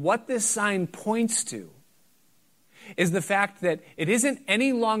 and what this sign points to, is the fact that it isn't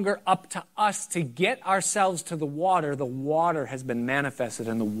any longer up to us to get ourselves to the water. The water has been manifested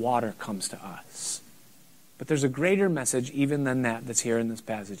and the water comes to us. But there's a greater message even than that that's here in this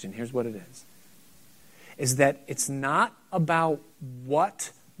passage, and here's what it is that it's not about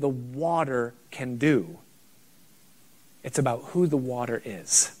what the water can do. It's about who the water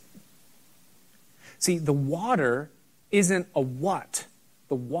is. See, the water isn't a what.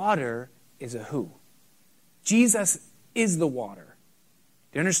 The water is a who. Jesus is the water.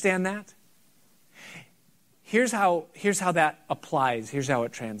 Do you understand that? Here's how that applies. Here's how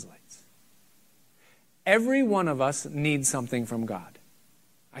it translates. Every one of us needs something from God.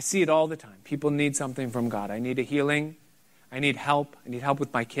 I see it all the time. People need something from God. I need a healing. I need help. I need help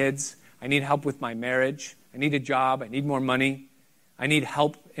with my kids. I need help with my marriage. I need a job. I need more money. I need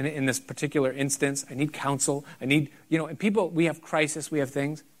help in this particular instance. I need counsel. I need, and people, we have crisis, we have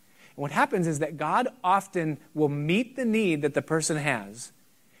things. And what happens is that God often will meet the need that the person has.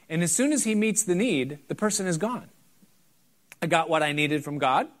 And as soon as he meets the need, the person is gone. I got what I needed from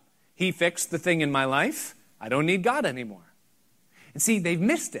God. He fixed the thing in my life. I don't need God anymore. And see, they've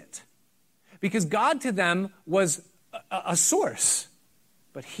missed it. Because God to them was a source.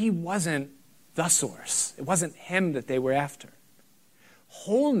 But he wasn't the source. It wasn't him that they were after.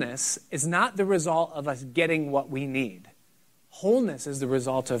 Wholeness is not the result of us getting what we need. Wholeness is the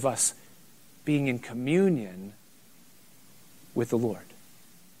result of us being in communion with the Lord.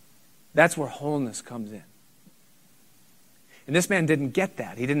 That's where wholeness comes in. And this man didn't get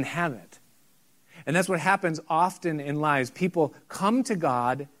that. He didn't have it. And that's what happens often in lives. People come to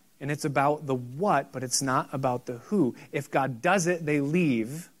God and it's about the what, but it's not about the who. If God does it, they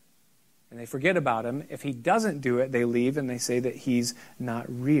leave. And they forget about him. If he doesn't do it, they leave and they say that he's not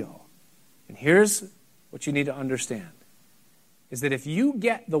real. And here's what you need to understand. Is that if you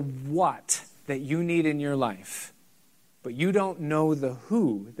get the what that you need in your life, but you don't know the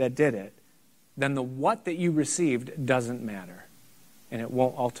who that did it, then the what that you received doesn't matter. And it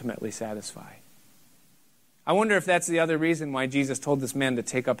won't ultimately satisfy. I wonder if that's the other reason why Jesus told this man to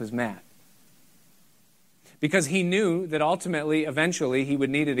take up his mat. Because he knew that ultimately, eventually, he would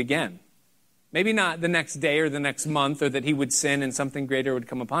need it again. Maybe not the next day or the next month or that he would sin and something greater would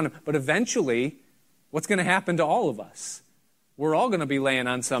come upon him. But eventually, what's going to happen to all of us? we're all going to be laying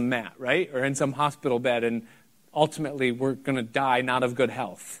on some mat, right? Or in some hospital bed, and ultimately we're going to die not of good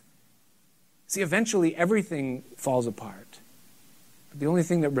health. See, eventually everything falls apart. But the only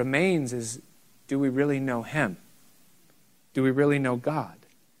thing that remains is, do we really know him? Do we really know God?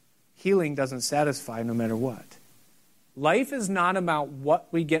 Healing doesn't satisfy no matter what. Life is not about what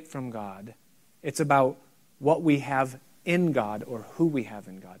we get from God. It's about what we have in God, or who we have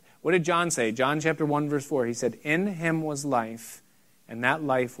in God. What did John say? John chapter 1, verse 4. He said, in him was life, and that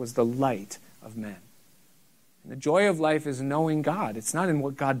life was the light of men. And the joy of life is knowing God. It's not in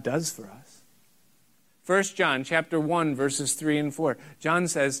what God does for us. 1 John chapter 1, verses 3 and 4. John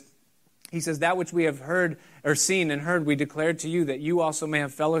says, he says, that which we have heard or seen and heard we declare to you, that you also may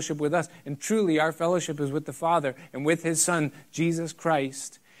have fellowship with us. And truly our fellowship is with the Father and with his Son, Jesus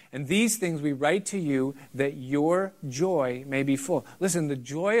Christ. And these things we write to you, that your joy may be full. Listen, the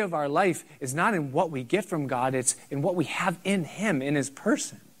joy of our life is not in what we get from God, it's in what we have in him, in his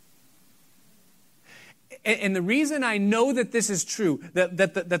person. And the reason I know that this is true, that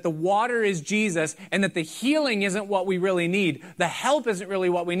the water is Jesus, and that the healing isn't what we really need, the help isn't really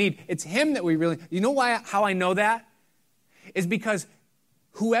what we need, it's him that we really... You know how I know that? Is because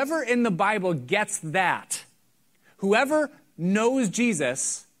whoever in the Bible gets that, whoever knows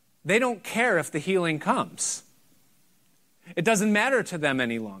Jesus, they don't care if the healing comes. It doesn't matter to them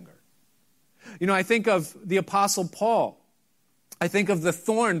any longer. You know, I think of the Apostle Paul. I think of the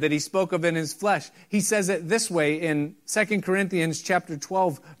thorn that he spoke of in his flesh. He says it this way in 2 Corinthians chapter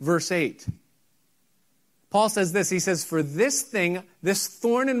 12, verse 8. Paul says this, he says, for this thing, this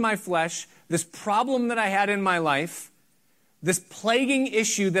thorn in my flesh, this problem that I had in my life, this plaguing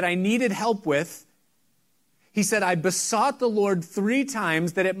issue that I needed help with, he said, I besought the Lord 3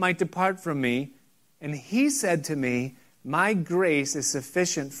 times that it might depart from me. And he said to me, my grace is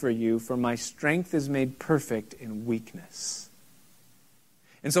sufficient for you, for my strength is made perfect in weakness.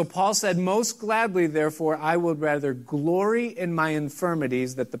 And so Paul said, most gladly, therefore, I would rather glory in my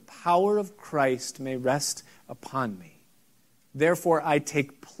infirmities, that the power of Christ may rest upon me. Therefore, I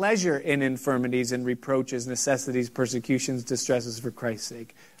take pleasure in infirmities and reproaches, necessities, persecutions, distresses for Christ's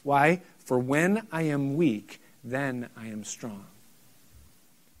sake. Why? For when I am weak, then I am strong.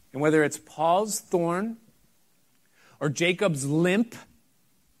 And whether it's Paul's thorn or Jacob's limp,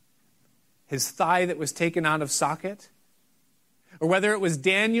 his thigh that was taken out of socket, or whether it was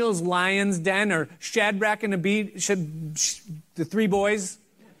Daniel's lion's den, or Shadrach and the 3 boys,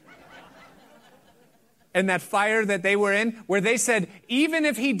 and that fire that they were in, where they said, even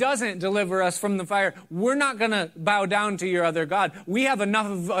if he doesn't deliver us from the fire, we're not going to bow down to your other God. We have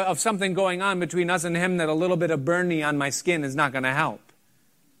enough of something going on between us and him that a little bit of burning on my skin is not going to help.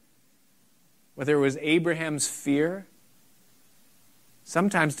 Whether it was Abraham's fear,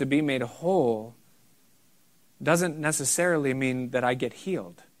 sometimes to be made whole doesn't necessarily mean that I get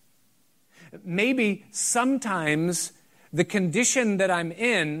healed. Maybe sometimes the condition that I'm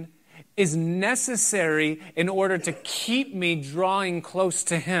in is necessary in order to keep me drawing close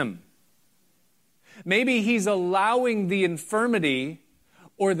to him. Maybe he's allowing the infirmity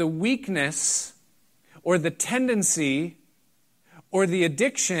or the weakness or the tendency or the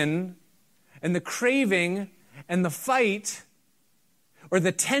addiction and the craving and the fight or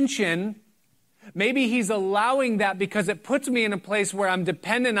the tension. Maybe he's allowing that because it puts me in a place where I'm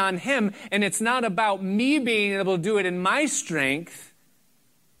dependent on him, and it's not about me being able to do it in my strength,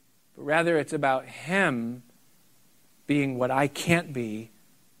 but rather it's about him being what I can't be,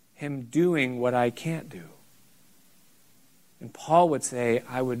 him doing what I can't do. And Paul would say,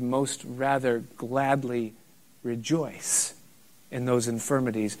 I would most rather gladly rejoice in those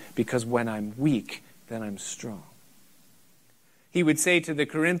infirmities, because when I'm weak, then I'm strong. He would say to the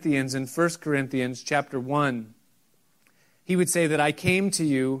Corinthians in 1 Corinthians chapter 1, he would say that I came to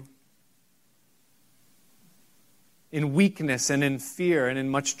you in weakness and in fear and in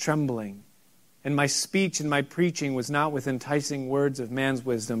much trembling. And my speech and my preaching was not with enticing words of man's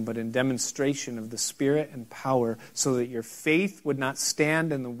wisdom, but in demonstration of the Spirit and power, so that your faith would not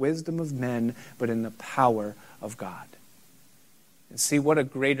stand in the wisdom of men, but in the power of God. And see what a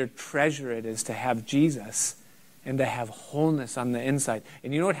greater treasure it is to have Jesus and to have wholeness on the inside.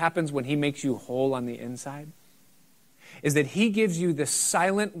 And you know what happens when he makes you whole on the inside? Is that he gives you this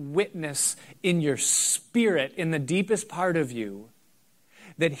silent witness in your spirit, in the deepest part of you,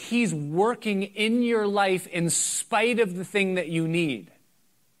 that he's working in your life in spite of the thing that you need.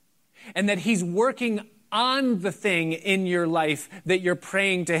 And that he's working on the thing in your life that you're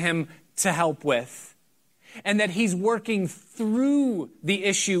praying to him to help with. And that he's working through the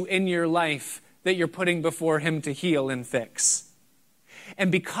issue in your life that you're putting before him to heal and fix.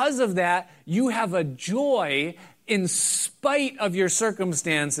 And because of that, you have a joy in spite of your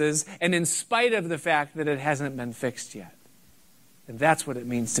circumstances and in spite of the fact that it hasn't been fixed yet. And that's what it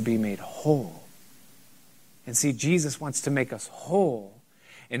means to be made whole. And see, Jesus wants to make us whole,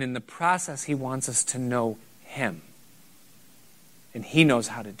 and in the process, he wants us to know him. And he knows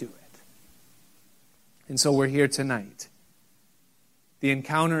how to do it. And so we're here tonight. The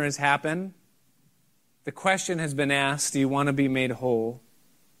encounter has happened. The question has been asked, do you want to be made whole?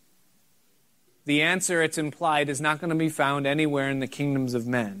 The answer, it's implied, is not going to be found anywhere in the kingdoms of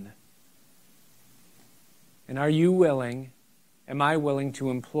men. And are you willing, am I willing to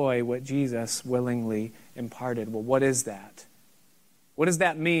employ what Jesus willingly imparted? Well, what is that? What does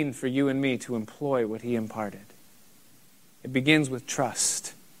that mean for you and me to employ what he imparted? It begins with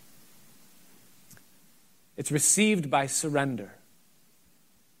trust. It's received by surrender.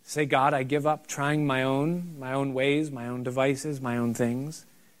 Say, God, I give up trying my own ways, my own devices, my own things.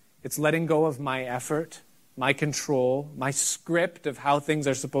 It's letting go of my effort, my control, my script of how things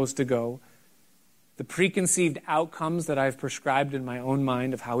are supposed to go, the preconceived outcomes that I've prescribed in my own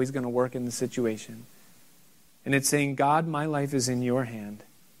mind of how he's going to work in the situation. And it's saying, God, my life is in your hand,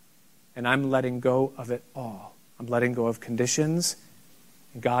 and I'm letting go of it all. I'm letting go of conditions.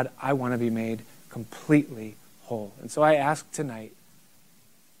 And God, I want to be made completely whole. And so I ask tonight,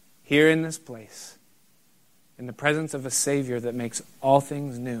 here in this place, in the presence of a Savior that makes all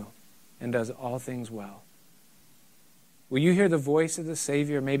things new and does all things well, will you hear the voice of the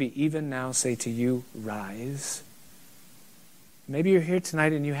Savior maybe even now say to you, rise? Maybe you're here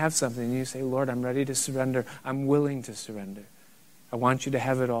tonight and you have something and you say, Lord, I'm ready to surrender. I'm willing to surrender. I want you to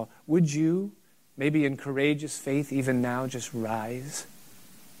have it all. Would you, maybe in courageous faith even now, just rise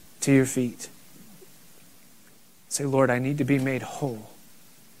to your feet? Say, Lord, I need to be made whole.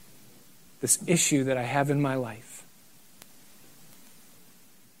 This issue that I have in my life,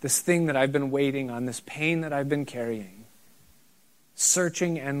 this thing that I've been waiting on, this pain that I've been carrying,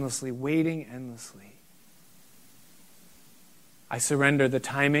 searching endlessly, waiting endlessly. I surrender the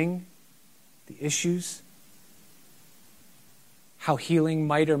timing, the issues, how healing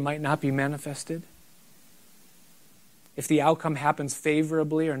might or might not be manifested. If the outcome happens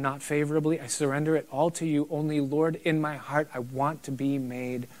favorably or not favorably, I surrender it all to you. Only, Lord, in my heart, I want to be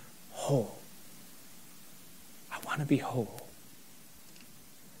made whole. I want to be whole.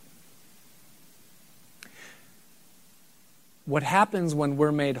 What happens when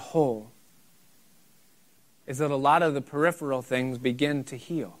we're made whole is that a lot of the peripheral things begin to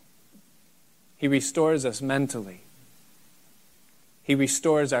heal. He restores us mentally. He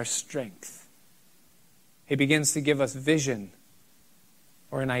restores our strength. He begins to give us vision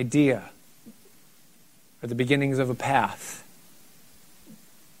or an idea or the beginnings of a path.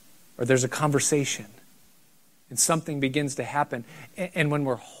 Or there's a conversation, and something begins to happen. And when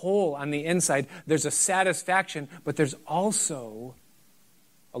we're whole on the inside, there's a satisfaction, but there's also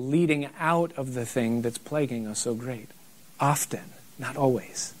a leading out of the thing that's plaguing us so great. Often, not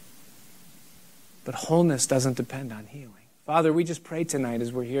always. But wholeness doesn't depend on healing. Father, we just pray tonight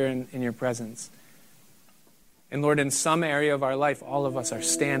as we're here in your presence. And Lord, in some area of our life, all of us are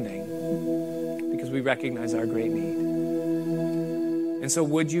standing because we recognize our great need. And so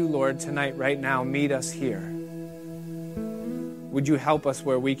would you, Lord, tonight, right now, meet us here? Would you help us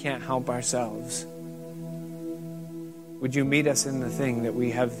where we can't help ourselves? Would you meet us in the thing that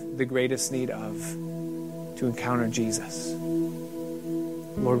we have the greatest need of, to encounter Jesus?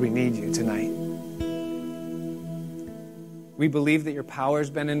 Lord, we need you tonight. We believe that your power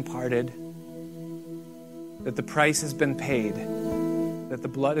has been imparted, that the price has been paid, that the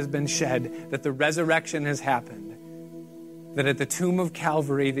blood has been shed, that the resurrection has happened. That at the tomb of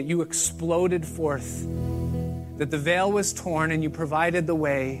Calvary, that you exploded forth, that the veil was torn and you provided the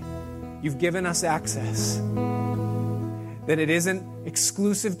way. You've given us access. That it isn't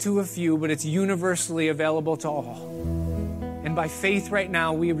exclusive to a few, but it's universally available to all. And by faith right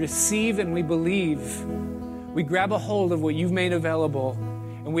now, we receive and we believe. We grab a hold of what you've made available.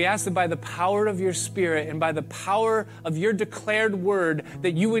 And we ask that by the power of your Spirit and by the power of your declared word,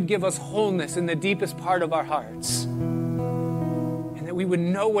 that you would give us wholeness in the deepest part of our hearts. That we would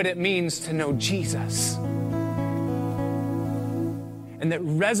know what it means to know Jesus. And that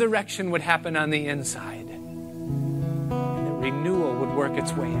resurrection would happen on the inside. And that renewal would work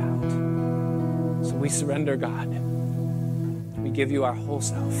its way out. So we surrender, God. We give you our whole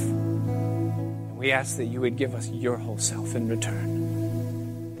self. And we ask that you would give us your whole self in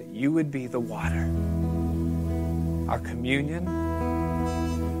return. That you would be the water, our communion,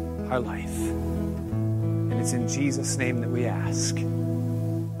 our life. And it's in Jesus' name that we ask.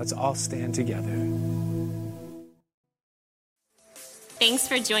 Let's all stand together. Thanks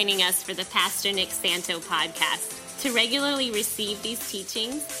for joining us for the Pastor Nick Santo podcast. To regularly receive these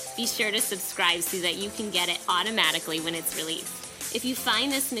teachings, be sure to subscribe so that you can get it automatically when it's released. If you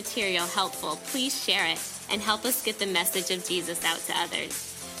find this material helpful, please share it and help us get the message of Jesus out to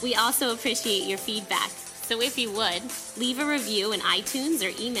others. We also appreciate your feedback. So if you would, leave a review in iTunes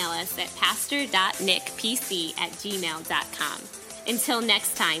or email us at pastor.nickpc@gmail.com. Until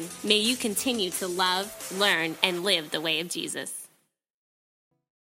next time, may you continue to love, learn, and live the way of Jesus.